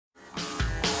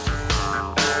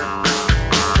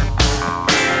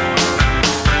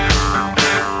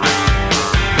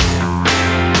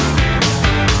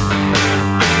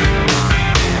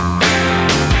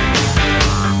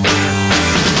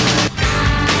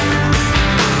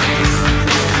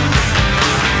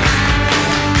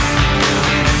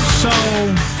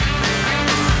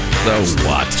So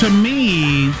what? To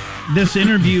me, this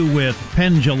interview with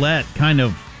Penn Jillette kind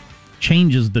of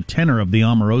changes the tenor of the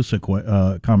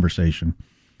Omarosa conversation.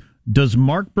 Does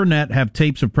Mark Burnett have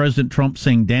tapes of President Trump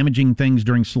saying damaging things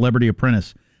during Celebrity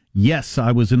Apprentice? Yes,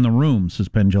 I was in the room, says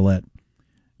Penn Jillette.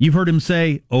 You've heard him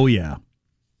say, oh, yeah.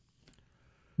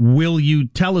 Will you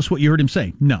tell us what you heard him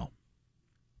say? No.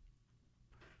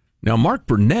 Now, Mark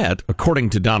Burnett,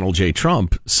 according to Donald J.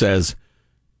 Trump, says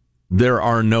there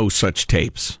are no such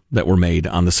tapes that were made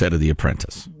on the set of The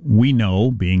Apprentice. We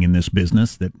know, being in this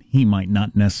business, that he might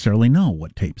not necessarily know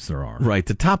what tapes there are. Right.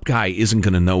 The top guy isn't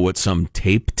going to know what some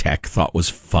tape tech thought was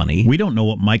funny. We don't know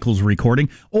what Michael's recording.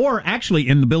 Or actually,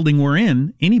 in the building we're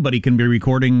in, anybody can be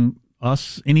recording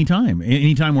us anytime.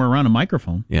 Anytime we're around a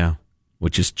microphone. Yeah.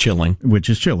 Which is chilling.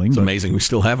 It's amazing we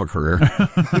still have a career.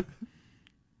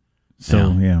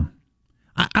 So, yeah.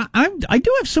 I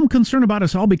do have some concern about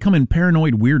us all becoming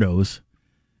paranoid weirdos.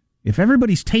 If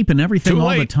everybody's taping everything all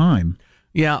the time.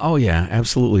 Yeah, oh yeah,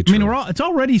 absolutely true. I mean, it's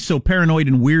already so paranoid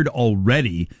and weird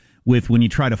already with when you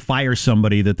try to fire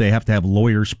somebody that they have to have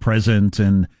lawyers present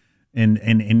and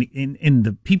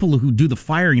the people who do the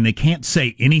firing, they can't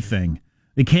say anything.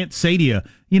 They can't say to you,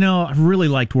 I really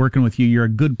liked working with you. You're a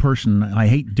good person. I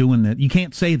hate doing that. You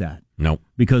can't say that. No.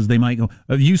 Because they might go,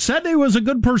 you said he was a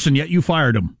good person, yet you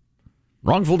fired him.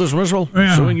 Wrongful dismissal,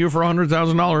 suing you for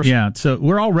 $100,000. Yeah, so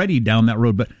we're already down that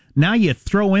road. But now you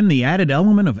throw in the added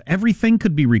element of everything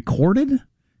could be recorded?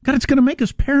 God, it's going to make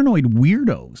us paranoid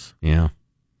weirdos. Yeah.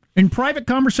 In private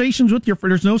conversations with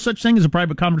there's no such thing as a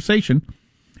private conversation.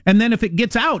 And then if it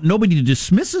gets out, nobody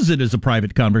dismisses it as a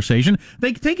private conversation.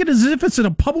 They take it as if it's in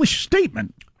a published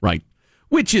statement. Right.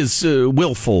 Which is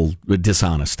willful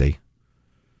dishonesty.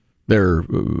 They're,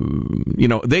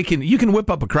 you can whip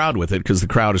up a crowd with it because the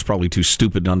crowd is probably too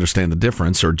stupid to understand the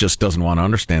difference or just doesn't want to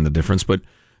understand the difference. But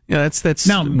that's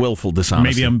now, willful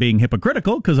dishonesty. Maybe I'm being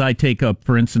hypocritical because I take up,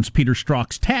 for instance, Peter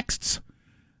Strzok's texts.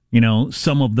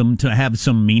 Some of them to have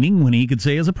some meaning when he could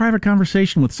say, as a private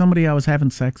conversation with somebody I was having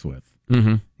sex with.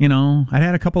 Mm-hmm. I'd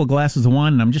had a couple of glasses of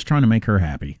wine and I'm just trying to make her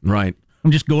happy. Right.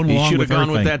 I'm just going along with her. He should have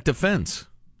gone with thing. that defense.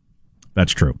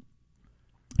 That's true.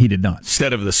 He did not.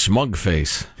 Instead of the smug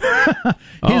face.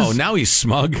 Now he's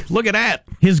smug. Look at that.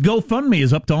 His GoFundMe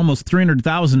is up to almost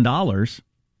 $300,000.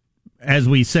 As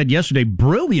we said yesterday,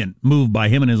 brilliant move by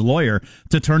him and his lawyer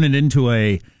to turn it into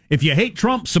a, if you hate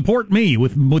Trump, support me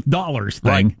with dollars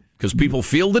thing. Right. Because people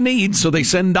feel the need, so they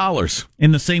send dollars.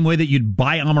 In the same way that you'd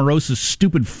buy Omarosa's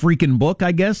stupid freaking book,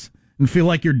 I guess, and feel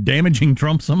like you're damaging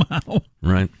Trump somehow.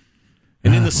 Right.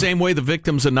 And in the same way, the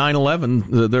victims of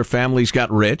 9/11, their families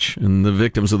got rich, and the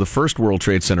victims of the first World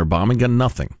Trade Center bombing got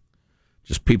nothing.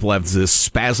 Just people have this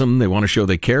spasm, they want to show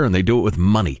they care, and they do it with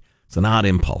money. It's an odd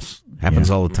impulse. Happens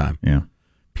all the time. Yeah.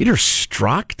 Peter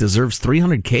Strzok deserves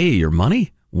 $300K of your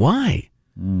money? Why?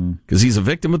 Because he's a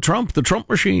victim of Trump, the Trump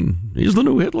machine. He's the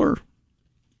new Hitler.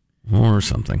 Or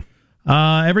something.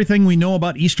 Everything we know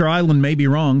about Easter Island may be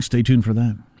wrong. Stay tuned for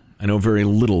that. I know very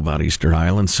little about Easter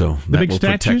Island, so the that big will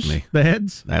statues, protect me. The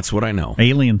heads? That's what I know.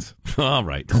 Aliens. All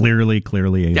right. Clearly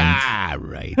aliens. Ah,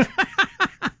 right.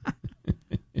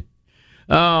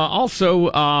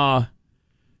 Also,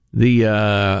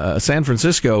 the San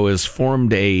Francisco has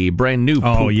formed a brand new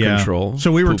poop control.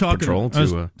 So we were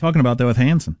talking about that with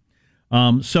Hansen.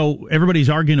 So everybody's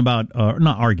arguing about,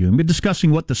 not arguing, but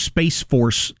discussing what the Space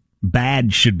Force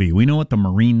badge should be. We know what the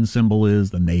Marine symbol is,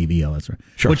 the Navy, all that sort of.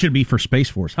 Sure. What should it be for Space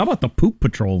Force? How about the Poop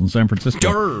Patrol in San Francisco?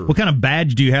 Durr. What kind of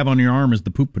badge do you have on your arm as the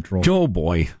Poop Patrol? Oh,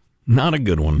 boy. Not a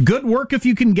good one. Good work if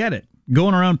you can get it.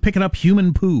 Going around picking up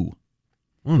human poo.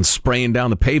 And spraying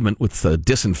down the pavement with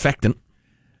disinfectant.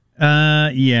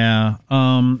 Yeah.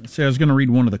 So I was going to read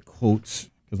one of the quotes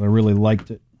because I really liked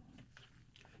it.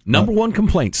 Number one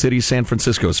complaint, city of San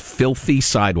Francisco, is filthy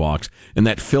sidewalks, and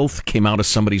that filth came out of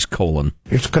somebody's colon.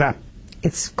 It's crap.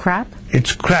 It's crap?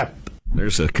 It's crap.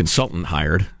 There's a consultant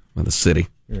hired by the city.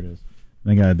 Here it is. I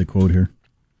think I had the quote here.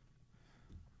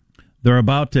 They're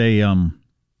about in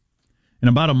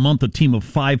about a month, a team of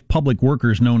 5 public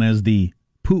workers known as the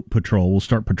Poop Patrol will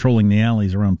start patrolling the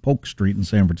alleys around Polk Street in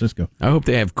San Francisco. I hope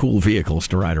they have cool vehicles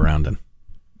to ride around in.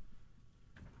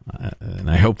 And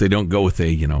I hope they don't go with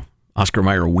a, Oscar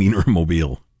Mayer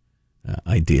Wienermobile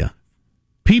idea.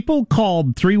 People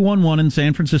called 311 in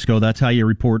San Francisco. That's how you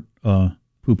report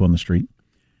poop on the street.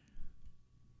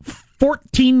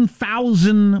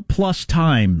 14,000 plus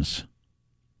times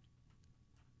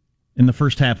in the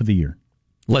first half of the year.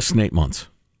 Less than 8 months.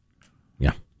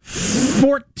 Yeah.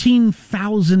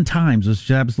 14,000 times. It's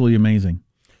absolutely amazing.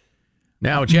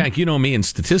 Now, Jack, you know me in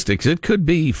statistics. It could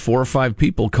be 4 or 5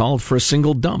 people called for a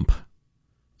single dump.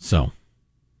 So.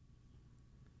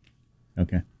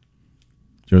 Okay.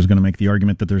 Joe's going to make the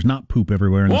argument that there's not poop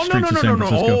everywhere in the streets of San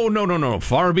Francisco. Oh, no.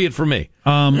 Far be it from me.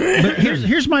 But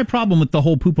here's my problem with the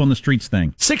whole poop on the streets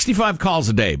thing. 65 calls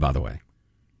a day, by the way.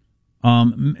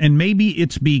 And maybe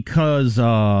it's because...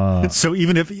 So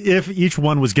even if each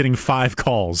one was getting 5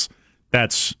 calls,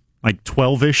 that's like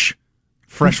 12-ish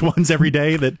fresh ones every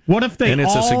day. What if they And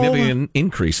it's a significant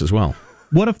increase as well.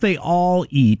 What if they all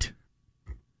eat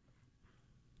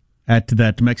at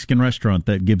that Mexican restaurant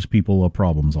that gives people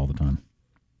problems all the time?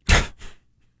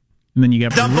 And then you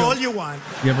got dump all you want.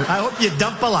 I hope you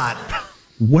dump a lot.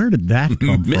 Where did that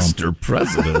come from? Mr.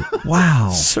 President.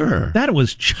 Wow. Sir. That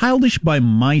was childish by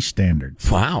my standards.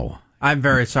 Wow. I'm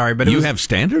very sorry, but you have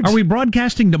standards? Are we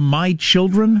broadcasting to my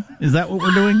children? Is that what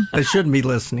we're doing? They shouldn't be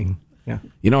listening. Yeah.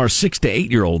 You know, our 6 to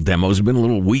 8-year-old demos have been a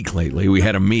little weak lately. We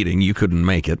had a meeting. You couldn't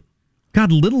make it.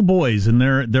 God, little boys, and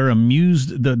they're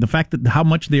amused. The fact that how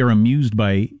much they are amused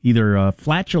by either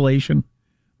flatulation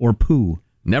or poo.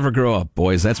 Never grow up,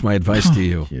 boys. That's my advice to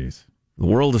you. Geez. The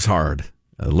world is hard.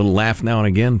 A little laugh now and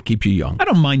again, keep you young. I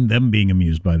don't mind them being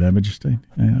amused by that, but just I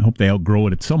hope they outgrow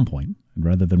it at some point. I'd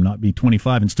rather them not be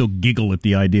 25 and still giggle at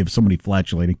the idea of somebody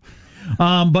flatulating.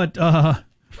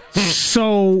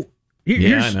 So...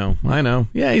 Yeah, I know.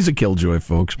 Yeah, he's a killjoy,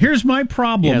 folks. Here's my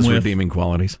problem He has with... redeeming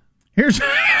qualities.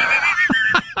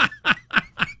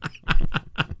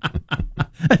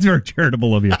 That's very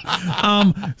charitable of you.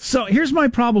 So here's my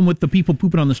problem with the people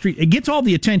pooping on the street. It gets all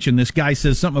the attention. This guy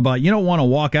says something about, you don't want to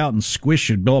walk out and squish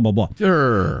it, blah, blah, blah.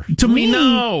 Sure. To me,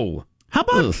 no. How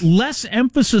about less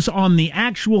emphasis on the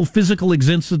actual physical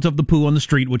existence of the poo on the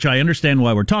street, which I understand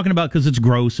why we're talking about because it's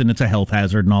gross and it's a health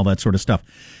hazard and all that sort of stuff.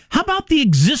 How about the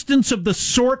existence of the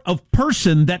sort of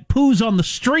person that poos on the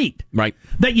street? Right.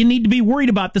 That you need to be worried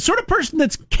about. The sort of person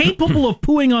that's capable of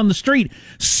pooing on the street,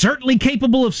 certainly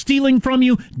capable of stealing from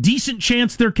you, decent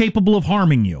chance they're capable of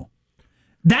harming you.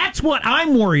 That's what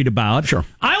I'm worried about. Sure.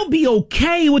 I'll be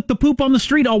okay with the poop on the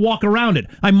street. I'll walk around it.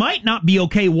 I might not be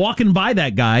okay walking by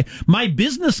that guy. My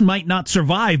business might not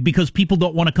survive because people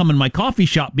don't want to come in my coffee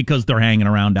shop because they're hanging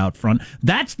around out front.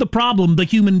 That's the problem, the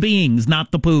human beings,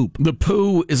 not the poop. The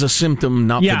poo is a symptom,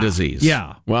 not the disease.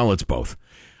 Yeah. Well, it's both.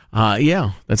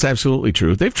 Yeah, that's absolutely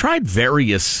true. They've tried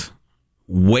various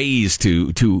ways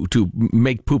to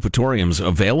make poopatoriums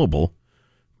available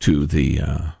to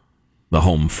the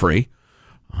home free.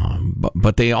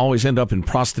 But they always end up in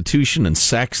prostitution and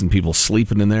sex and people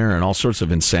sleeping in there and all sorts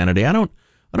of insanity. I don't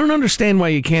understand why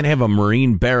you can't have a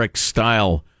Marine barracks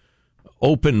style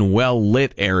open, well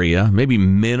lit area, maybe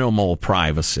minimal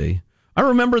privacy. I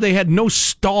remember they had no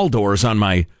stall doors on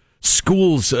my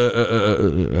school's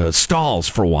stalls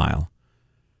for a while.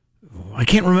 I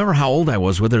can't remember how old I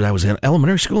was, whether that was in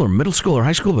elementary school or middle school or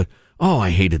high school, but I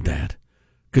hated that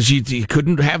because you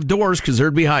couldn't have doors because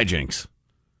there'd be hijinks.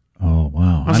 Oh,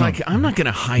 wow. I was like, I'm not going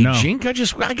to hijink.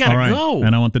 No. I got to go.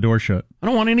 And I want the door shut. I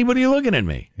don't want anybody looking at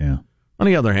me. Yeah. On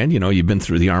the other hand, you've been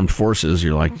through the armed forces.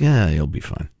 You're like, yeah, you'll be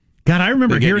fine. God, I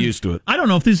remember They get used to it. I don't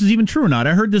know if this is even true or not.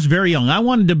 I heard this very young. I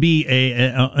wanted to be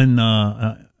join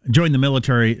the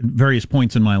military at various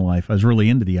points in my life. I was really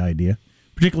into the idea.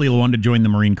 Particularly wanted to join the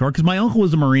Marine Corps because my uncle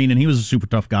was a Marine and he was a super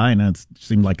tough guy and it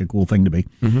seemed like a cool thing to be.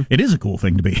 Mm-hmm. It is a cool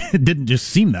thing to be. It didn't just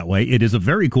seem that way. It is a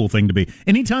very cool thing to be.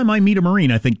 Anytime I meet a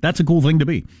Marine, I think that's a cool thing to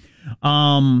be.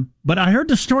 But I heard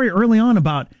the story early on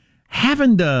about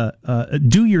having to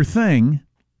do your thing.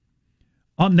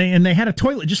 And they had a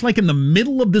toilet just like in the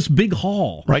middle of this big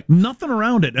hall. Right. Nothing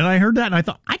around it. And I heard that and I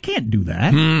thought, I can't do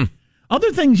that.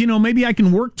 Other things, maybe I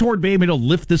can work toward being able to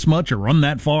lift this much or run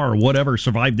that far or whatever,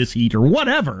 survive this heat or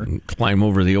whatever. And climb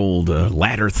over the old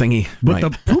ladder thingy. But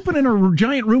the pooping in a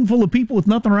giant room full of people with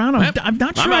nothing around, I'm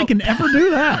not sure I can ever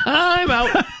do that. I'm out.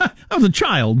 I was a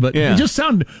child, but it just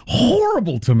sounded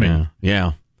horrible to me.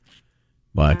 Yeah.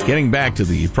 But getting back to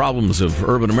the problems of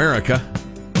urban America,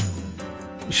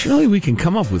 surely we can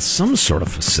come up with some sort of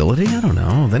facility. I don't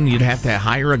know. Then you'd have to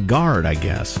hire a guard, I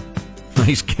guess.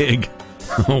 Nice gig.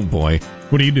 Oh, boy.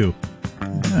 What do you do?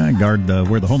 I guard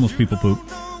where the homeless people poop.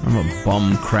 I'm a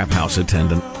bum crap house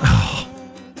attendant.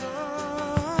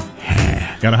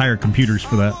 Got to hire computers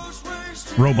for that.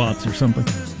 Robots or something.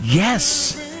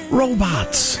 Yes,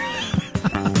 robots.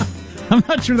 I'm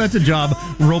not sure that's a job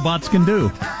robots can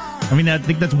do. I mean, I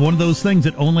think that's one of those things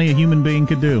that only a human being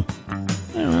could do.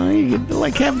 You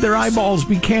could, have their eyeballs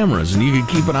be cameras, and you could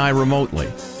keep an eye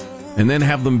remotely. And then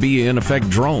have them be, in effect,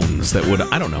 drones that would,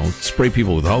 spray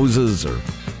people with hoses or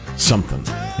something.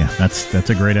 Yeah, that's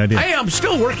a great idea. Hey, I'm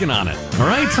still working on it, all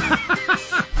right?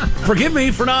 Forgive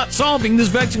me for not solving this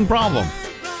vexing problem.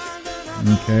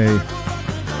 Okay.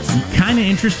 I'm kind of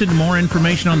interested in more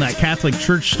information on that Catholic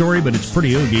Church story, but it's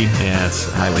pretty oogie. Yeah, it's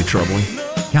highly troubling.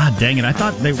 God dang it! I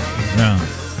thought they.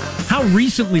 How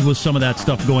recently was some of that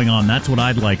stuff going on? That's what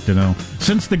I'd like to know.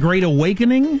 Since the Great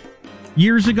Awakening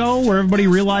years ago, where everybody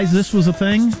realized this was a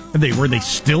thing, were they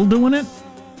still doing it?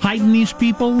 Hiding these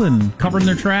people and covering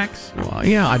their tracks? Well,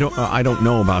 yeah, I don't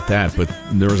know about that, but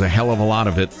there was a hell of a lot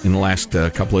of it in the last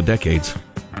couple of decades.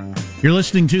 You're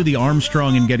listening to the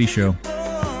Armstrong and Getty Show.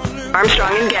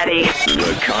 Armstrong and Getty.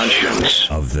 The conscience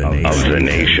of the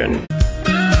nation.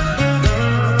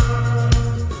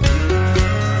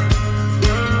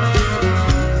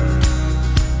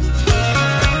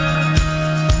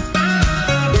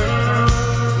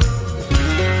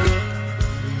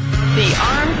 The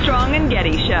Armstrong and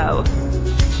Getty Show.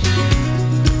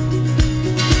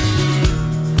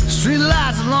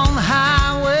 Streetlights along the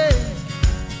highway.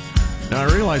 Now,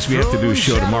 I realize we have to do a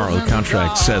show tomorrow. The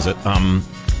contract says it.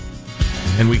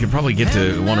 And we could probably get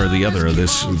to one or the other of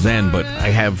this then, but I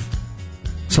have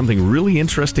something really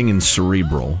interesting and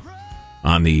cerebral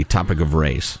on the topic of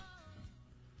race.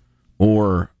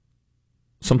 Or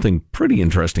something pretty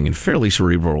interesting and fairly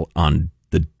cerebral on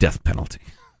the death penalty.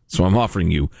 So I'm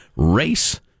offering you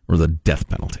race or the death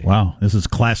penalty. Wow, this is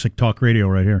classic talk radio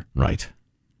right here. Right.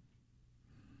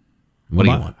 What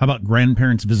do you want? How about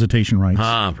grandparents' visitation rights?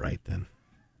 Ah, right then.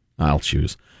 I'll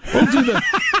choose.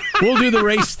 We'll do the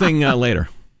race thing later.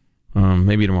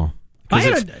 Maybe tomorrow.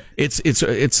 It's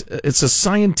a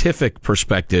scientific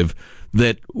perspective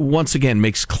that once again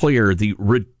makes clear the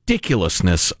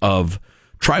ridiculousness of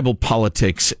tribal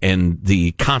politics and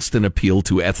the constant appeal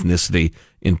to ethnicity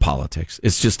in politics.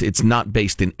 It's not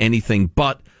based in anything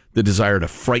but the desire to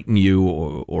frighten you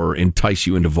or entice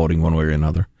you into voting one way or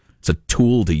another. It's a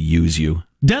tool to use you.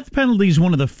 Death penalty is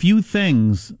one of the few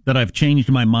things that I've changed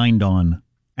my mind on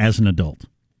as an adult.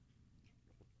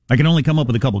 I can only come up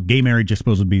with a couple. Gay marriage, I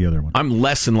suppose, would be the other one. I'm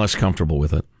less and less comfortable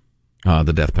with it,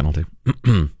 the death penalty,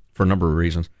 for a number of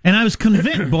reasons. And I was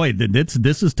convinced, boy,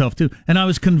 this is tough, too. And I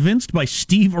was convinced by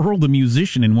Steve Earle, the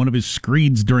musician, in one of his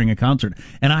screeds during a concert.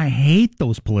 And I hate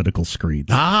those political screeds.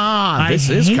 This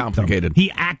is complicated. Them.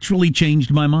 He actually changed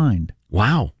my mind.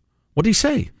 Wow. What did he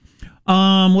say?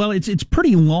 Well, it's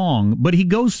pretty long, but he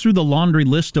goes through the laundry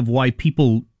list of why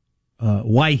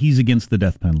he's against the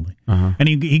death penalty. Uh-huh. And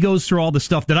he goes through all the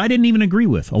stuff that I didn't even agree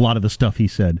with, a lot of the stuff he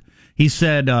said. He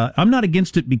said, I'm not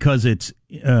against it because it's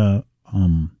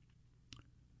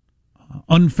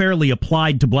unfairly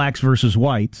applied to blacks versus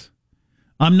whites.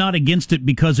 I'm not against it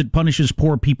because it punishes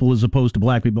poor people as opposed to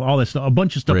black people. All that stuff, a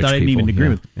bunch of stuff Rich that I didn't people, even agree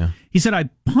with. Yeah. He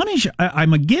said,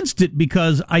 I'm against it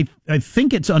because I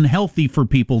think it's unhealthy for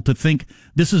people to think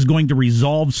this is going to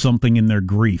resolve something in their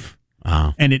grief.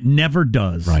 And it never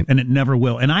does. Right. And it never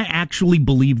will. And I actually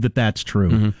believe that that's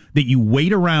true. Mm-hmm. That you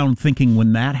wait around thinking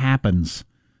when that happens,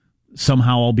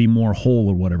 somehow I'll be more whole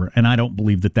or whatever. And I don't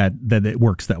believe that it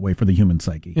works that way for the human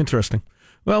psyche. Interesting.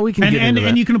 Well, we can get into that.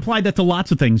 And you can apply that to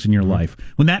lots of things in your life.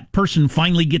 When that person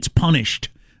finally gets punished,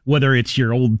 whether it's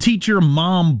your old teacher,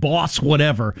 mom, boss,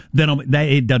 whatever, then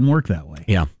it doesn't work that way.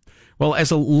 Yeah. Well, as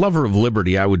a lover of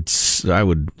liberty, I would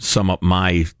sum up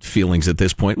my feelings at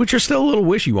this point, which are still a little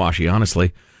wishy-washy,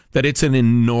 honestly, that it's an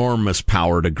enormous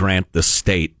power to grant the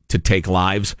state to take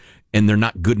lives, and they're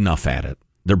not good enough at it.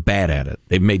 They're bad at it.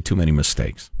 They've made too many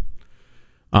mistakes.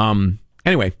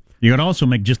 Anyway. You could also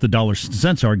make just the dollars and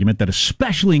cents argument that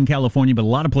especially in California, but a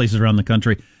lot of places around the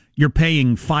country, you're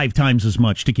paying 5 times as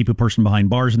much to keep a person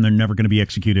behind bars, and they're never going to be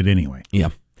executed anyway. Yeah.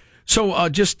 So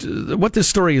just what this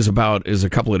story is about is a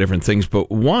couple of different things,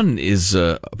 but one is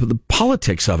the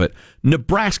politics of it.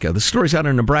 Nebraska, the story's out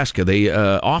in Nebraska. They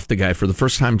offed the guy for the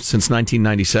first time since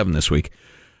 1997 this week.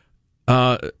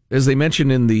 As they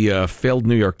mentioned in the failed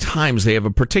New York Times, they have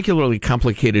a particularly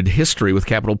complicated history with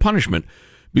capital punishment.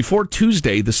 Before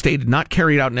Tuesday, the state had not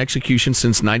carried out an execution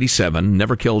since 97,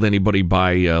 never killed anybody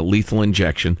by lethal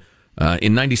injection.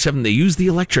 In 97, they used the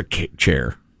electric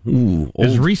chair. Ooh,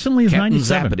 as recently as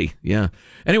 97. Zappity. Yeah.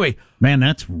 Anyway, man,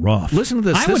 that's rough. Listen to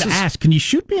this. I would ask, can you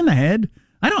shoot me in the head?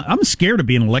 I'm scared of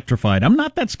being electrified. I'm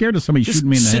not that scared of somebody shooting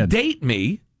me in the head. Sedate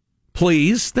me,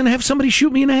 please. Then have somebody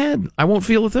shoot me in the head. I won't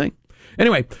feel a thing.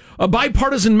 Anyway, a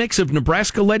bipartisan mix of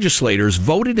Nebraska legislators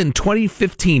voted in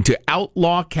 2015 to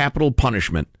outlaw capital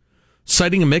punishment,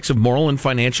 citing a mix of moral and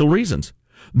financial reasons.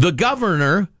 The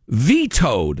governor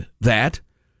vetoed that,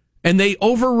 and they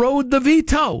overrode the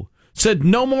veto. Said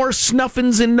no more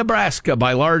snuffins in Nebraska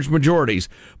by large majorities.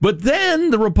 But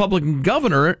then the Republican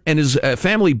governor and his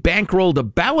family bankrolled a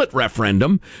ballot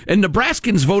referendum, and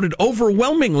Nebraskans voted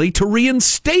overwhelmingly to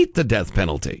reinstate the death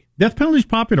penalty. Death penalty is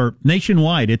popular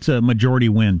nationwide. It's a majority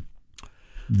win.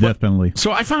 death penalty.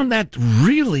 So I found that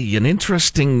really an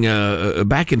interesting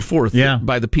back and forth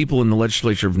by the people in the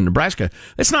legislature of Nebraska.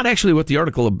 That's not actually what the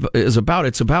article is about.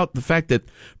 It's about the fact that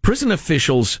prison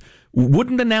officials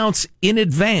wouldn't announce in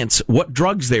advance what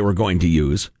drugs they were going to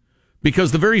use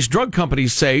because the various drug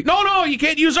companies say, no, you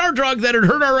can't use our drug. That'd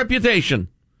hurt our reputation.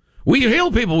 We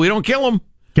heal people. We don't kill them.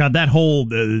 God, that whole,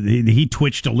 he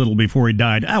twitched a little before he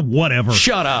died. Whatever.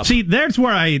 Shut up. See, that's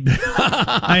where I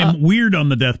am weird on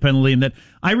the death penalty in that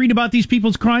I read about these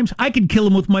people's crimes. I could kill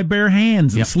them with my bare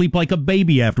hands and sleep like a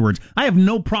baby afterwards. I have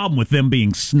no problem with them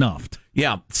being snuffed.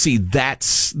 Yeah, see,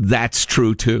 that's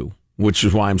true too, which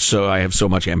is why I have so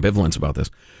much ambivalence about this.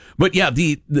 But yeah,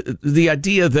 the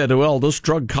idea that, this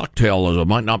drug cocktail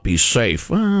might not be safe.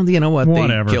 Well, you know what?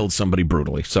 Whatever. They killed somebody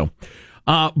brutally. So,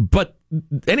 but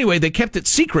anyway, they kept it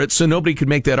secret so nobody could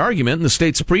make that argument. And the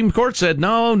state Supreme Court said,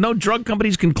 no drug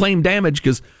companies can claim damage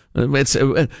because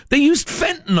they used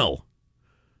fentanyl.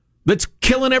 That's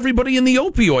killing everybody in the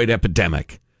opioid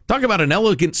epidemic. Talk about an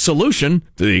elegant solution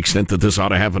to the extent that this ought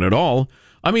to happen at all.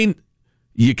 I mean,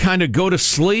 you kind of go to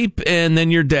sleep and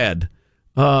then you're dead.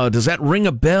 Does that ring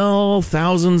a bell?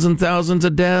 Thousands and thousands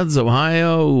of deaths.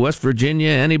 Ohio, West Virginia,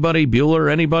 anybody?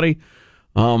 Bueller, anybody?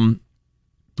 And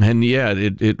yeah,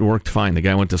 it worked fine. The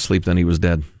guy went to sleep, then he was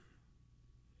dead.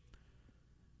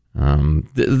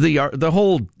 The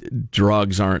whole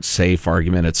drugs aren't safe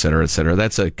argument, et cetera,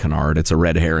 that's a canard. It's a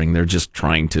red herring. They're just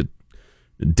trying to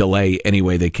delay any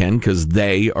way they can because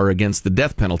they are against the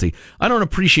death penalty. I don't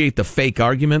appreciate the fake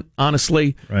argument,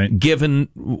 honestly, right, given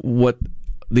what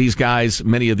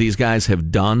many of these guys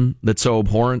have done that's so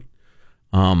abhorrent.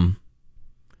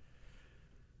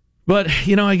 But,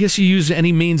 I guess you use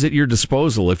any means at your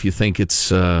disposal if you think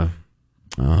it's, an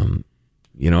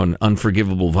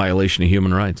unforgivable violation of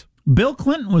human rights. Bill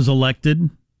Clinton was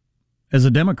elected as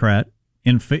a Democrat,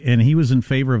 and he was in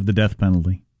favor of the death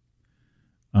penalty.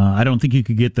 I don't think you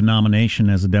could get the nomination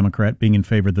as a Democrat being in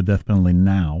favor of the death penalty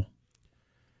now.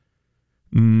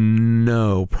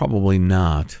 No, probably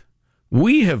not.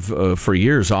 We have, for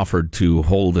years, offered to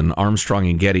hold an Armstrong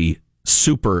and Getty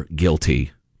super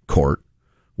guilty court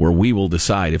where we will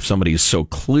decide if somebody is so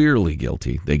clearly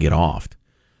guilty, they get offed.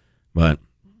 But,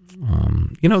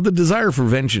 the desire for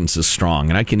vengeance is strong,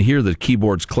 and I can hear the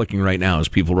keyboards clicking right now as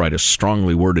people write us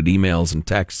strongly worded emails and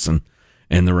texts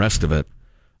and the rest of it.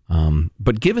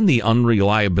 But given the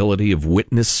unreliability of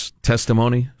witness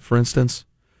testimony, for instance,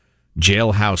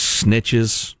 jailhouse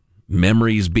snitches,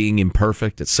 memories being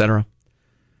imperfect, etc.,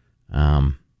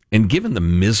 and given the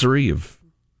misery of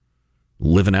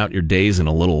living out your days in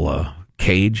a little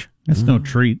cage, that's no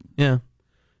treat. Yeah.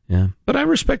 But I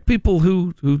respect people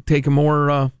who take a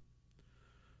more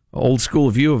old school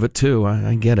view of it too.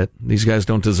 I get it. These guys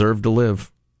don't deserve to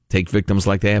live. Take victims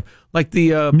like they have, like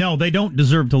the no, they don't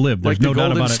deserve to live. There's like no the doubt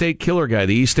Golden about State Killer guy,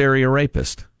 the East Area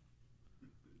rapist.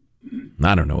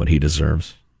 I don't know what he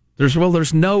deserves.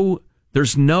 There's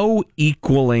no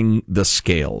equaling the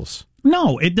scales.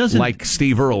 No, it doesn't. Like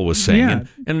Steve Earle was saying. Yeah.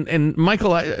 And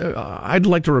Michael, I'd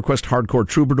like to request Hardcore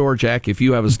Troubadour, Jack, if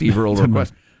you have a Steve Earle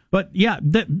request. But yeah,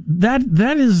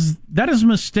 that is a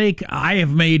mistake I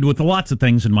have made with lots of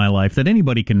things in my life that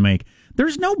anybody can make.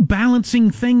 There's no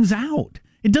balancing things out.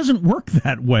 It doesn't work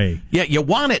that way. Yeah, you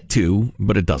want it to,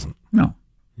 but it doesn't. No.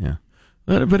 Yeah.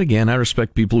 But again, I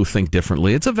respect people who think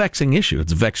differently. It's a vexing issue.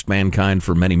 It's vexed mankind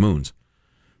for many moons.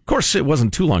 Of course, it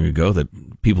wasn't too long ago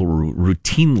that people were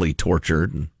routinely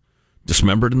tortured and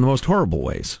dismembered in the most horrible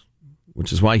ways,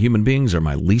 which is why human beings are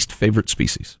my least favorite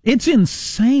species. It's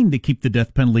insane to keep the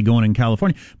death penalty going in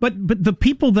California. But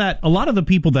a lot of the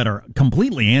people that are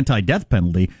completely anti-death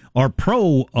penalty are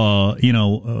pro,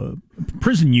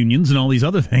 prison unions and all these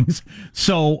other things.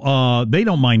 So they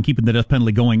don't mind keeping the death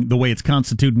penalty going the way it's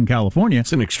constituted in California.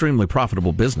 It's an extremely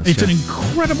profitable business. It's an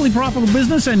incredibly profitable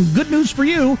business, and good news for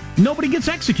you, nobody gets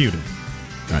executed.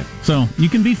 Right. So you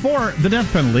can be for the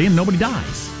death penalty and nobody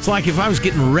dies. It's like if I was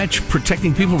getting rich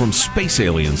protecting people from space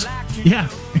aliens. Yeah,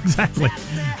 exactly.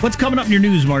 What's coming up in your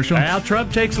news, Marshall? Al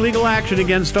Trump takes legal action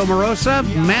against Omarosa,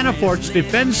 Manafort's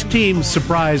defense team's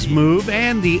surprise move,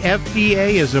 and the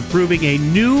FDA is approving a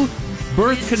new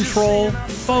birth control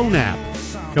phone app.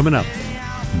 Coming up.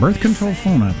 Birth control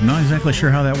phone app. I'm not exactly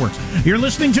sure how that works. You're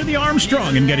listening to the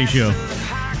Armstrong and Getty Show.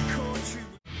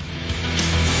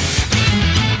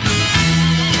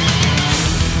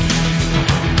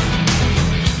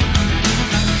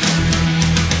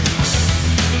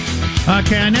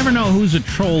 Okay, I never know who's a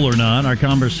troll or not. Our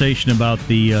conversation about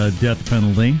the death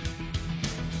penalty.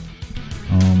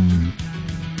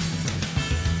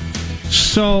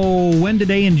 So, when did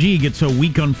A&G get so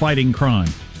weak on fighting crime?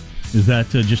 Is that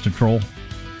just a troll?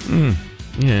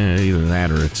 Yeah, either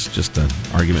that or it's just an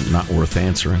argument not worth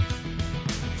answering.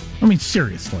 I mean,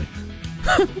 seriously.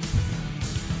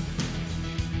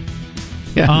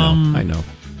 Yeah, I know.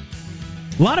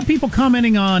 A lot of people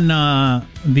commenting on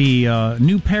the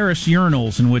new Paris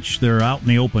urinals in which they're out in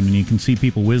the open and you can see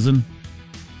people whizzing.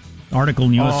 Article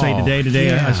in USA Today.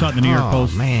 Yeah. I saw it in the New York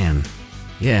Post. Man.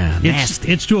 Yeah,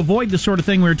 nasty. It's to avoid the sort of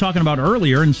thing we were talking about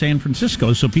earlier in San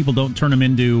Francisco, so people don't turn them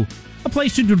into a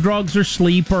place to do drugs or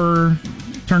sleep or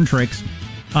turn tricks.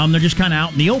 They're just kind of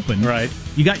out in the open. Right.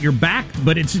 You got your back,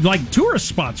 but it's like tourist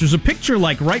spots. There's a picture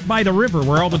like right by the river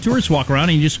where all the tourists walk around,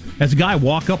 and you just, as a guy,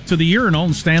 walk up to the urinal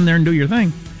and stand there and do your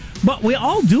thing. But we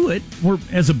all do it. We're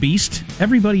as a beast.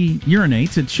 Everybody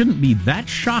urinates. It shouldn't be that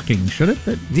shocking, should it?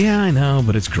 Yeah, I know,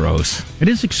 but it's gross. It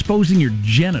is exposing your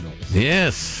genitals.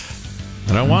 Yes.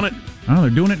 I don't want it. Oh,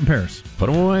 they're doing it in Paris. Put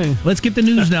them away. Let's get the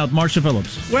news now with Marcia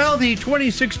Phillips. Well, the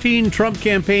 2016 Trump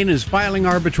campaign is filing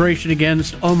arbitration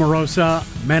against Omarosa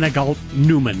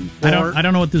Manigault-Newman. I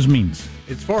don't know what this means.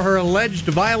 It's for her alleged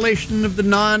violation of the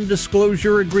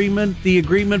non-disclosure agreement. The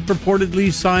agreement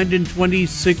purportedly signed in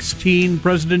 2016.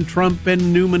 President Trump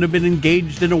and Newman have been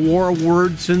engaged in a war of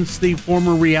words since the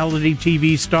former reality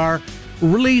TV star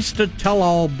released a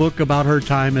tell-all book about her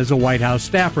time as a White House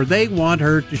staffer. They want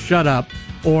her to shut up,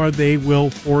 or they will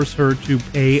force her to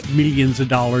pay millions of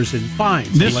dollars in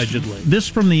fines, allegedly. This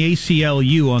from the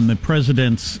ACLU on the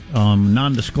president's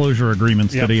non-disclosure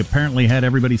agreements that he apparently had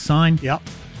everybody sign. Yep.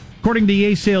 According to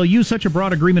the ACLU, such a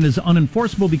broad agreement is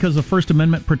unenforceable because the First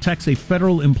Amendment protects a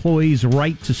federal employee's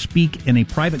right to speak in a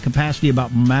private capacity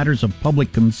about matters of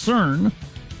public concern.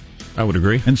 I would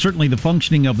agree. And certainly the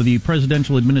functioning of the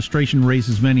presidential administration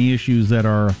raises many issues that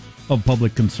are of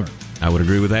public concern. I would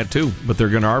agree with that, too. But they're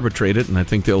going to arbitrate it, and I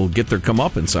think they'll get their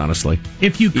comeuppance, honestly.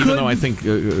 Even though I think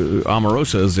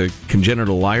Omarosa is a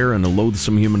congenital liar and a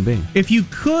loathsome human being. If you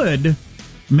could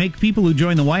make people who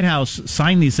join the White House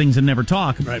sign these things and never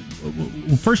talk, right.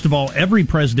 First of all, every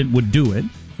president would do it,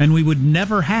 and we would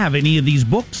never have any of these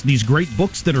books, these great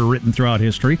books that are written throughout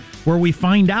history, where we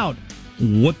find out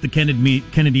what the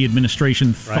Kennedy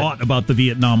administration thought about the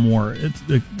Vietnam War.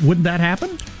 Wouldn't that happen?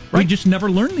 Right. We just never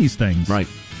learn these things. Right.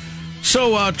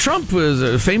 So Trump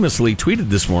was famously tweeted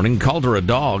this morning, called her a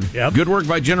dog. Yep. Good work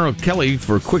by General Kelly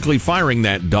for quickly firing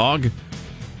that dog.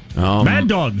 Mad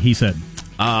dog, he said.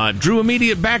 Drew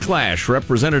immediate backlash.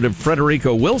 Representative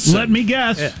Frederico Wilson. Let me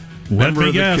guess. Member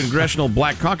of the Congressional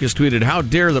Black Caucus tweeted, "How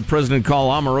dare the president call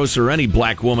Omarosa or any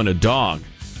black woman a dog?"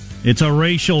 It's a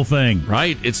racial thing.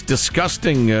 Right? It's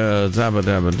disgusting.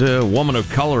 Woman of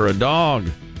color, a dog.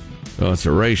 So it's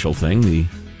a racial thing. The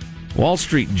Wall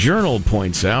Street Journal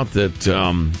points out that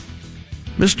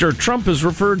Mr. Trump has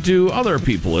referred to other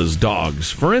people as dogs.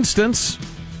 For instance,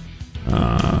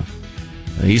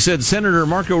 he said Senator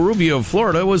Marco Rubio of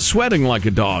Florida was sweating like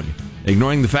a dog,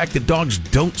 ignoring the fact that dogs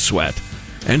don't sweat.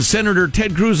 And Senator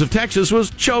Ted Cruz of Texas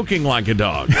was choking like a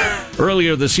dog.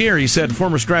 Earlier this year, he said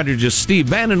former strategist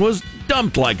Steve Bannon was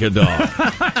dumped like a dog.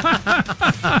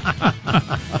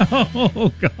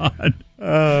 Oh, God.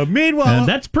 Meanwhile,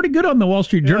 that's pretty good on the Wall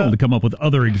Street Journal to come up with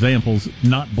other examples,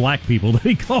 not black people that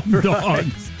he called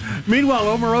dogs. Meanwhile,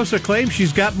 Omarosa claims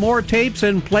she's got more tapes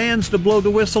and plans to blow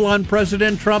the whistle on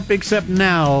President Trump, except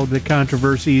now the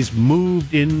controversy's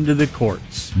moved into the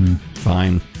courts.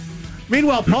 Fine.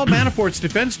 Meanwhile, Paul Manafort's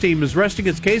defense team is resting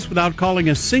its case without calling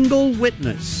a single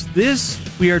witness. This,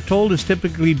 we are told, is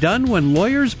typically done when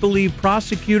lawyers believe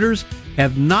prosecutors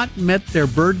have not met their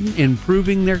burden in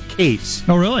proving their case.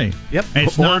 Oh, really? Yep.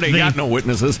 Or they got no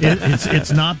witnesses.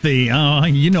 It's not the,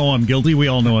 I'm guilty, we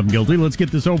all know I'm guilty, let's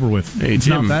get this over with. Hey, it's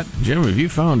Jim, not that. Jim, have you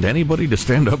found anybody to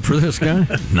stand up for this guy?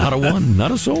 Not a one,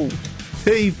 not a soul.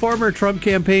 The former Trump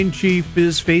campaign chief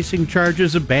is facing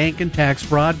charges of bank and tax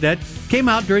fraud that came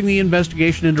out during the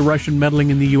investigation into Russian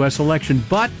meddling in the U.S. election.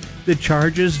 But the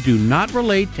charges do not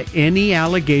relate to any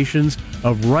allegations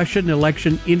of Russian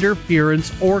election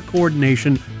interference or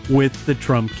coordination with the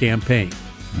Trump campaign.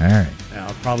 All right.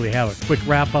 I'll probably have a quick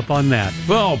wrap-up on that.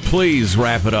 Well, please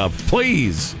wrap it up.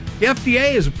 Please. The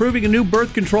FDA is approving a new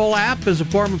birth control app as a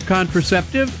form of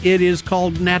contraceptive. It is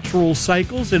called Natural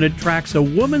Cycles, and it tracks a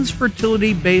woman's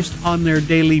fertility based on their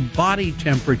daily body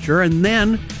temperature, and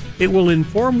then it will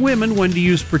inform women when to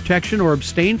use protection or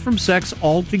abstain from sex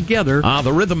altogether.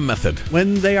 The rhythm method.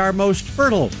 When they are most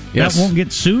fertile. Yes. That won't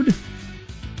get sued?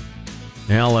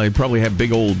 Well, I probably have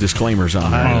big old disclaimers on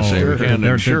there. Say we can't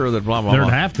ensure that blah, blah, blah.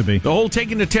 There'd have to be. The whole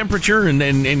taking the temperature and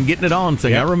getting it on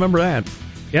thing. Yep. I remember that.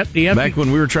 Yep. Back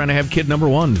when we were trying to have kid number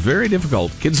 1. Very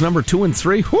difficult. Kids number 2 and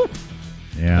 3, whoop.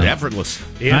 Yeah. Effortless.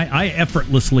 I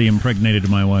effortlessly impregnated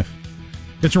my wife.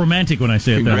 It's romantic when I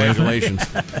say it that way.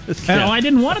 Congratulations. I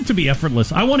didn't want it to be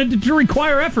effortless. I wanted it to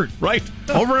require effort. Right.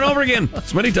 Over and over again.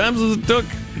 As many times as it took.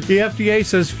 The FDA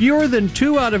says fewer than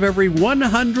 2 out of every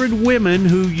 100 women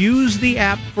who use the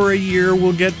app for a year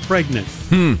will get pregnant.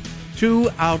 2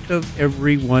 out of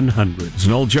every 100. It's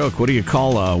an old joke. What do you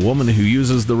call a woman who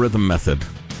uses the rhythm method?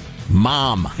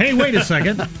 Mom. Hey, wait a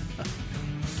second.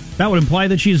 That would imply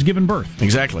that she has given birth.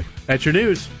 Exactly. That's your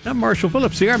news. I'm Marshall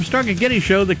Phillips, the Armstrong and Getty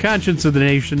Show, the conscience of the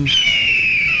nation.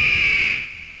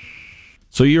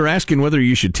 So you're asking whether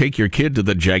you should take your kid to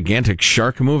the gigantic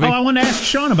shark movie? Oh, I want to ask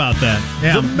Sean about that.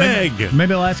 Yeah, The Meg.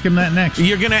 Maybe I'll ask him that next.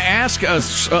 You're going to ask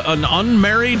an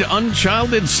unmarried,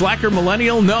 unchilded slacker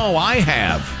millennial? No, I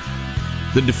have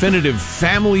the definitive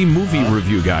family movie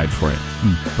review guide for it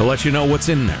to let you know what's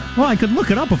in there. Well, I could look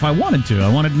it up if I wanted to.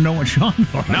 I wanted to know what Sean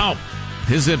thought. No,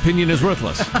 his opinion is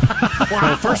worthless.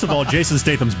 Well, first of all, Jason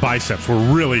Statham's biceps were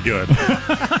really good.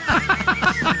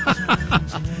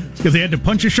 Because he had to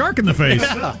punch a shark in the face.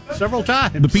 Yeah, several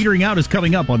times. The petering out is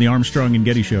coming up on the Armstrong and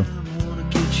Getty Show.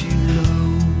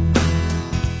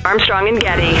 Armstrong and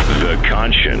Getty. The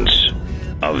conscience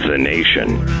of the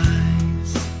nation.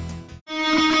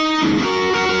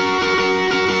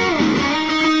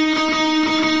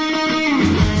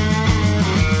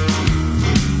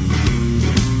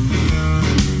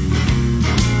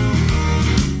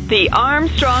 The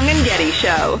Armstrong and Getty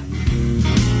Show.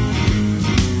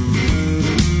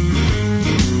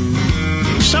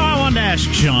 So I wanted to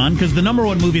ask Sean, because the number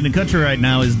one movie in the country right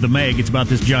now is The Meg. It's about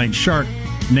this giant shark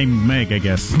named Meg, I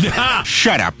guess.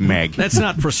 Shut up, Meg. That's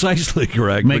not precisely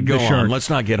correct, Meg but the go shark. on. Let's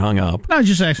not get hung up. I was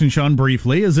just asking Sean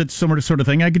briefly, is it sort of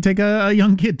thing I could take a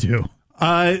young kid to?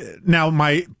 Now,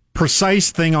 my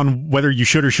precise thing on whether you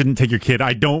should or shouldn't take your kid,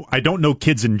 I don't know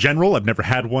kids in general. I've never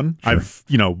had one. Sure. I've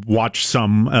watched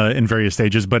some in various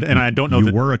stages, and I don't know.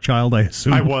 You were a child, I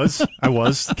assume. I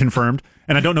was confirmed,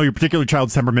 and I don't know your particular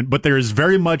child's temperament, but there is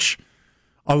very much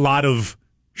a lot of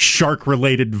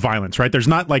shark-related violence. Right? There's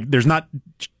not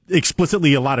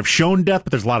explicitly a lot of shown death,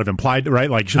 but there's a lot of implied. Right?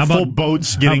 Like full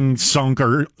boats getting sunk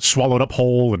or swallowed up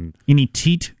whole, and any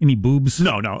teat, any boobs?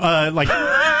 No.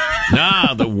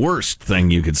 The worst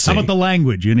thing you could see. How about the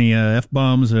language? Any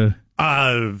F-bombs?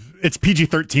 It's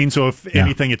PG-13, so if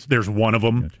anything, there's one of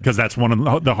them, because that's one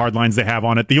of the hard lines they have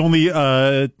on it. The only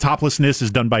toplessness is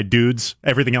done by dudes.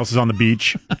 Everything else is on the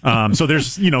beach. So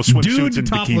there's, swimsuits and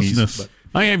bikinis.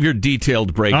 I have your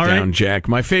detailed breakdown, right, Jack.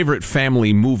 My favorite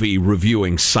family movie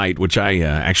reviewing site, which I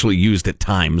actually used at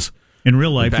times. In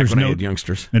real life, I had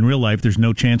youngsters. In real life, there's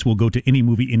no chance we'll go to any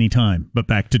movie anytime. But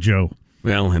back to Joe.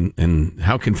 Well, and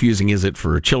how confusing is it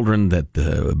for children that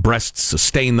the breasts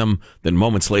sustain them, then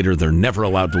moments later they're never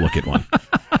allowed to look at one?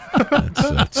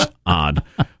 That's odd.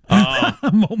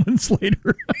 Moments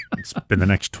later. It's been the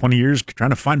next 20 years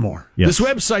trying to find more. Yes. This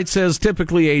website says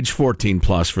typically age 14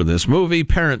 plus for this movie.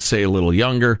 Parents say a little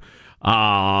younger.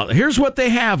 Here's what they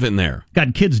have in there.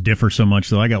 God, kids differ so much,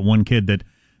 though. I got one kid that,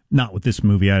 not with this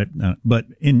movie, but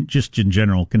in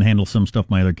general, can handle some stuff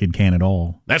my other kid can't at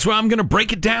all. That's why I'm going to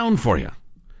break it down for you.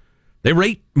 They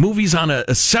rate movies on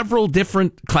several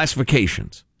different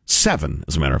classifications. 7,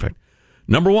 as a matter of fact.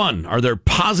 Number 1, are there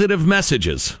positive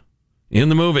messages in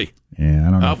the movie? Yeah,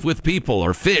 I don't know. Off with people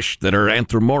or fish that are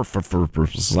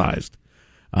anthropomorphized.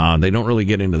 They don't really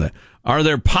get into that. Are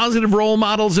there positive role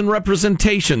models and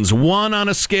representations? 1 on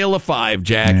a scale of 5,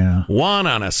 Jack. Yeah. 1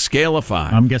 on a scale of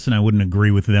 5. I'm guessing I wouldn't agree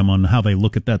with them on how they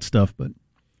look at that stuff, but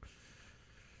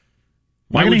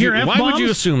why would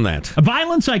you assume that?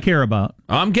 Violence I care about.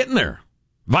 I'm getting there.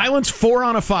 Violence, 4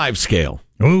 on a 5 scale.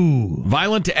 Ooh.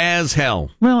 Violent as hell.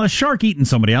 Well, a shark eating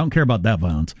somebody, I don't care about that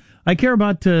violence. I care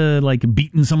about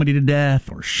beating somebody to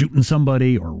death or shooting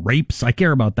somebody or rapes. I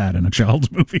care about that in a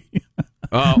child's movie.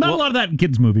 Not a lot of that in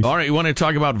kids' movies. All right, you want to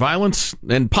talk about violence?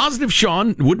 And positive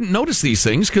Sean wouldn't notice these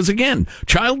things because, again,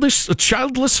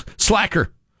 childless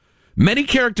slacker. Many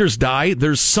characters die.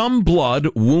 There's some blood,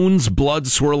 wounds, blood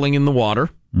swirling in the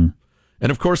water.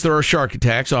 And, of course, there are shark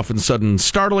attacks, often sudden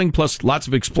startling, plus lots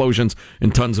of explosions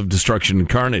and tons of destruction and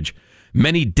carnage.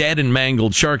 Many dead and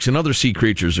mangled sharks and other sea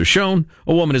creatures are shown.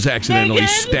 A woman is accidentally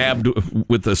stabbed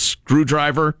with a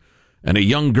screwdriver, and a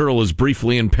young girl is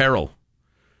briefly in peril.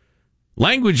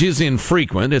 Language is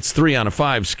infrequent. It's 3 on a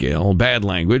 5 scale, bad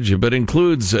language, but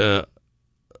includes the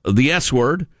S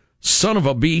word, son of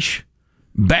a beesh,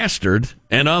 bastard,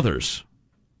 and others.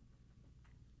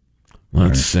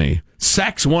 Let's see.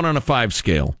 Sex, 1 on a 5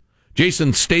 scale.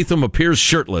 Jason Statham appears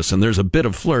shirtless, and there's a bit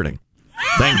of flirting.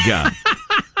 Thank God.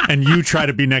 And you try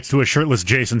to be next to a shirtless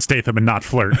Jason Statham and not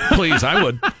flirt. Please, I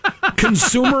would.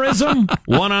 Consumerism,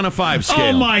 1 on a 5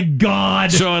 scale. Oh my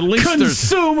God! So at least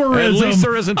consumerism.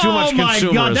 there isn't too much consumerism.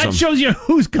 Oh my God! That shows you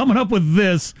who's coming up with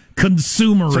this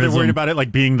consumerism. So they're worried about it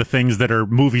like being the things that are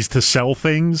movies to sell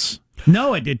things.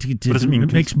 No, it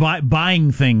makes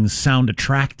buying things sound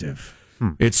attractive.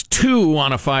 It's 2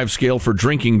 on a 5 scale for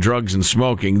drinking, drugs, and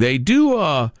smoking. They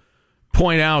do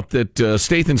point out that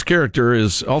Statham's character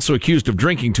is also accused of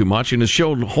drinking too much and is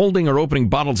shown holding or opening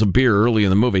bottles of beer early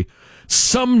in the movie.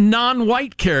 Some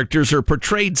non-white characters are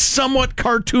portrayed somewhat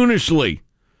cartoonishly.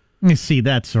 You see,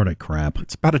 that sort of crap.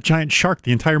 It's about a giant shark.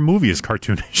 The entire movie is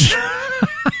cartoonish.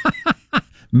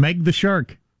 Meg the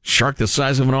shark. Shark the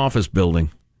size of an office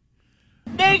building.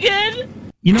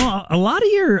 Megan! You know, a lot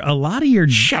of your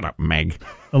Shut up, Meg.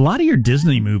 A lot of your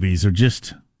Disney movies are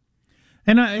just,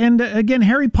 and again,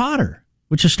 Harry Potter,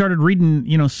 which I started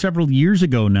reading, several years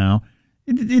ago now.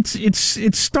 It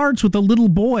starts with a little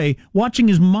boy watching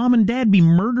his mom and dad be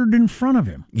murdered in front of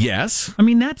him. Yes. I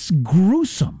mean, that's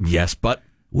gruesome. Yes, but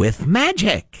with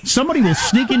magic. Somebody will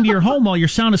sneak into your home while you're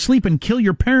sound asleep and kill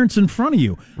your parents in front of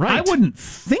you. Right. I wouldn't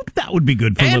think that would be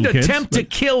good for and little kids. And attempt to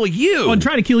kill you. Oh, and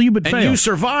try to kill you, but and fail. You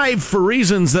survive for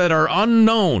reasons that are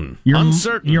unknown,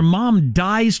 uncertain. Your mom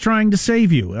dies trying to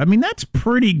save you. I mean, that's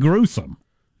pretty gruesome.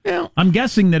 Yeah. I'm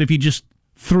guessing that if you just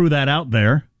threw that out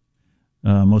there,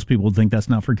 most people would think that's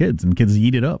not for kids, and kids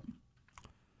eat it up.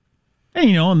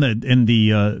 And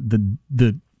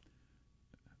the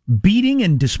beating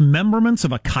and dismemberments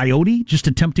of a coyote just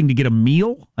attempting to get a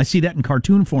meal. I see that in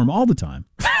cartoon form all the time.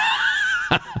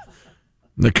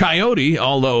 The coyote,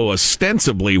 although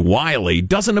ostensibly wily,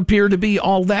 doesn't appear to be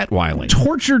all that wily.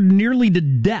 Tortured nearly to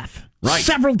death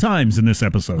several times in this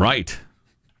episode. Right.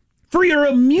 For your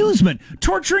amusement.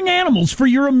 Torturing animals for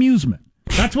your amusement.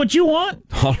 That's what you want?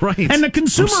 All right. And the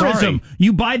consumerism.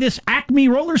 You buy this Acme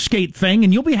roller skate thing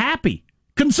and you'll be happy.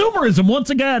 Consumerism once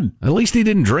again. At least he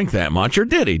didn't drink that much, or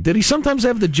did he? Did he sometimes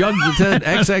have the jug that said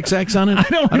XXX on it?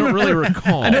 I don't really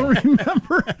recall. I don't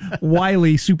remember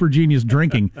wily super genius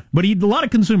drinking, but he had a lot of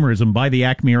consumerism. Buy the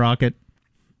Acme rocket.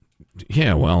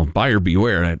 Yeah, well, buyer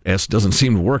beware. That S doesn't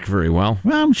seem to work very well.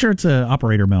 Well, I'm sure it's an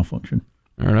operator malfunction.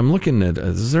 All right, I'm looking at,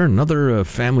 is there another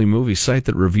family movie site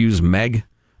that reviews Meg?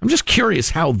 I'm just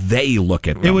curious how they look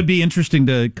at them. It would be interesting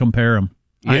to compare them.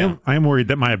 Yeah. I am worried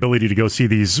that my ability to go see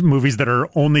these movies that are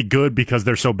only good because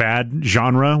they're so bad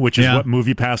genre, which is what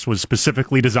MoviePass was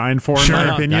specifically designed for, in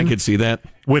my opinion. I could see that.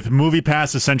 With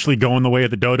MoviePass essentially going the way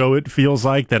of the dodo, it feels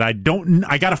like that I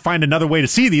got to find another way to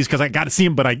see these because I got to see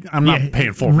them, but I'm not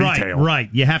paying full retail. Right.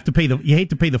 You hate to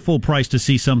pay the full price to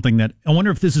see something that, I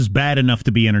wonder if this is bad enough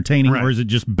to be entertaining, or is it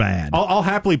just bad? I'll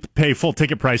happily pay full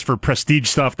ticket price for prestige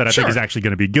stuff that I think is actually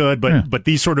going to be good, but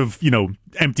these sort of,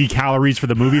 empty calories for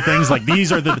the movie things, like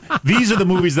these are the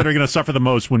movies that are going to suffer the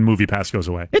most when MoviePass goes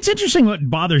away. It's interesting what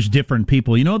bothers different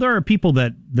people. There are people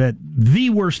that the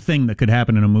worst thing that could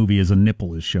happen in a movie is a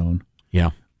nipple is shown.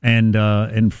 Yeah.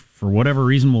 And for whatever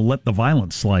reason will let the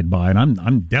violence slide by, and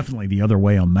I'm definitely the other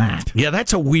way on that. Yeah,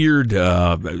 that's a weird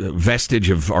vestige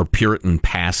of our Puritan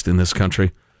past in this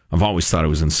country. I've always thought it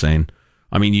was insane.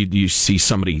 I mean, you see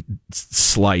somebody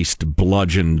sliced,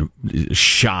 bludgeoned,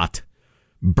 shot,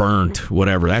 burnt,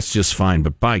 whatever, that's just fine.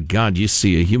 But by God, you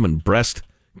see a human breast,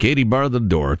 Katie bar the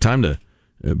door. Time to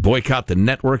boycott the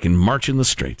network and march in the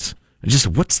streets. Just,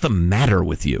 what's the matter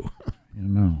with you? I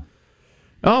don't know.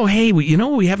 Oh, hey, what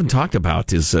we haven't talked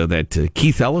about is that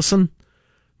Keith Ellison,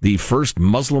 the first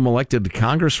Muslim elected to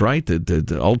Congress, right?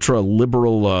 The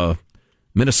ultra-liberal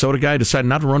Minnesota guy decided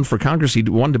not to run for Congress. He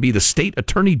wanted to be the state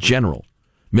attorney general.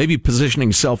 Maybe positioning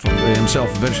himself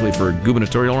eventually for a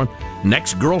gubernatorial run.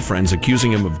 Next girlfriend's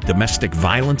accusing him of domestic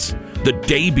violence the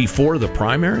day before the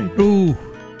primary. Ooh.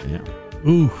 Yeah.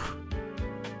 Ooh.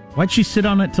 Why'd she sit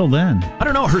on it till then? I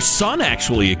don't know. Her son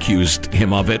actually accused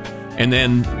him of it, and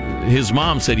then his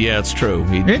mom said, yeah, it's true.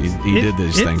 He did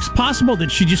these things. It's possible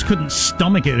that she just couldn't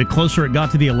stomach it the closer it got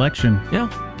to the election. Yeah.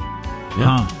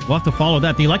 We'll have to follow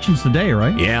that. The election's today,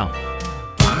 right? Yeah.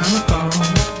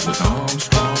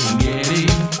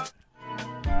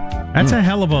 That's a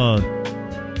hell of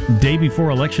a day before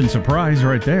election surprise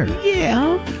right there.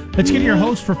 Yeah. Let's get your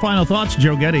host for final thoughts,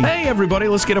 Joe Getty. Hey, everybody.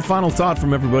 Let's get a final thought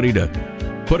from everybody to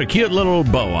put a cute little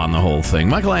bow on the whole thing.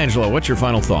 Michelangelo, what's your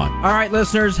final thought? All right,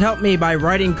 listeners, help me by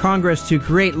writing Congress to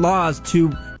create laws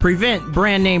to prevent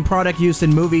brand name product use in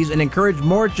movies and encourage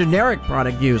more generic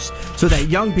product use so that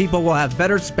young people will have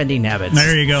better spending habits.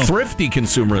 There you go. Thrifty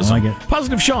consumerism. I like it.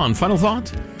 Positive Sean, final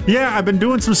thought? Yeah, I've been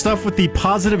doing some stuff with the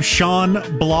Positive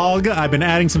Sean blog. I've been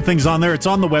adding some things on there. It's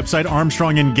on the website,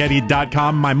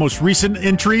 armstrongandgetty.com. My most recent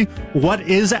entry, What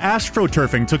is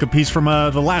AstroTurfing? Took a piece from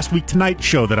the Last Week Tonight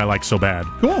show that I like so bad.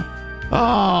 Cool.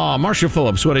 Oh, Marshall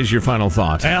Phillips, what is your final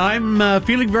thought? I'm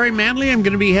feeling very manly. I'm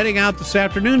going to be heading out this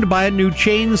afternoon to buy a new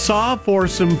chainsaw for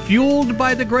some fueled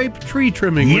by the grape tree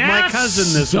trimming with my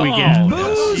cousin this weekend.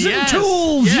 Booze and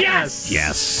tools.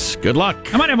 Yes. Good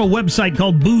luck. I might have a website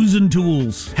called Booze and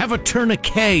Tools. Have a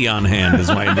tourniquet on hand is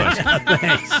my advice.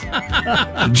 Thanks.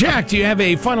 Jack, do you have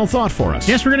a final thought for us?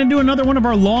 Yes, we're going to do another one of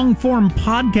our long-form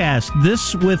podcasts.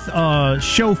 This with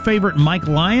show favorite Mike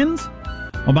Lyons.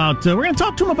 We're going to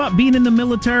talk to him about being in the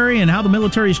military and how the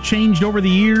military has changed over the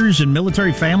years and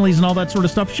military families and all that sort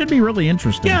of stuff. Should be really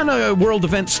interesting. Yeah, and world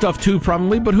event stuff too,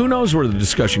 probably, but who knows where the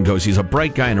discussion goes. He's a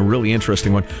bright guy and a really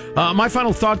interesting one. My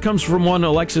final thought comes from one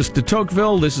Alexis de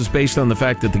Tocqueville. This is based on the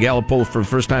fact that the Gallup poll for the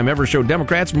first time ever showed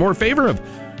Democrats more favor of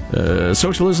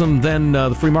socialism than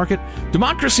the free market.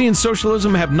 Democracy and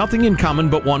socialism have nothing in common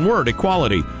but one word,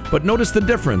 equality. But notice the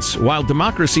difference. While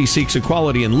democracy seeks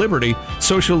equality and liberty,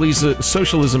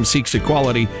 socialism seeks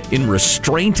equality in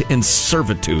restraint and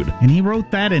servitude. And he wrote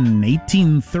that in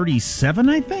 1837,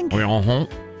 I think? Uh-huh.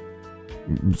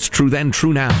 It's true then,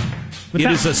 true now. It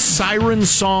is a siren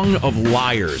song of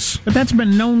liars. But that's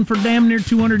been known for damn near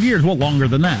 200 years. Well, longer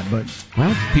than that, but...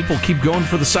 Well, people keep going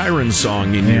for the siren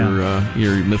song in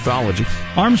your mythology.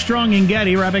 Armstrong and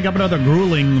Getty wrapping up another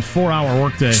grueling 4-hour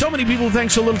workday. So many people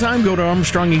think so little time. Go to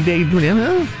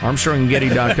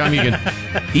armstrongandgetty.com. You can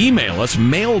email us,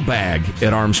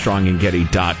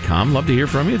 mailbag@armstrongandgetty.com. Love to hear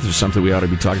from you if there's something we ought to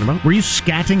be talking about. Were you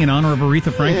scatting in honor of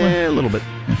Aretha Franklin? A little bit.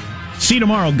 See you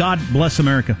tomorrow. God bless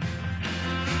America.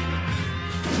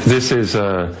 This is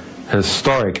a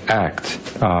historic act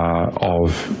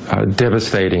of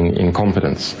devastating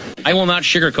incompetence. I will not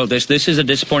sugarcoat this. This is a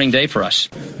disappointing day for us.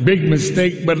 Big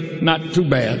mistake, but not too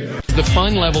bad. The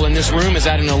fun level in this room is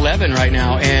at an 11 right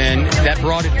now, and that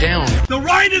brought it down. The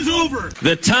ride is over.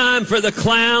 The time for the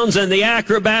clowns and the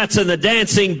acrobats and the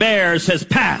dancing bears has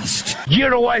passed.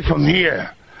 Get away from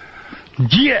here.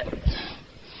 Get.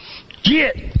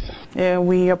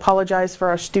 We apologize for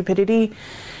our stupidity,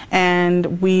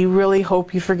 and we really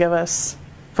hope you forgive us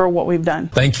for what we've done.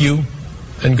 Thank you,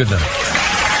 and good night.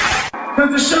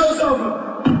 Because the show's over.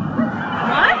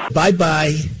 What?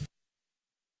 Bye-bye.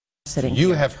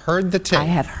 You have heard the tape. I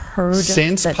have heard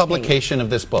since the publication tape.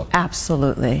 Of this book.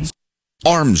 Absolutely.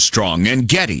 Armstrong and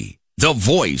Getty, the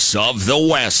voice of the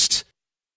West.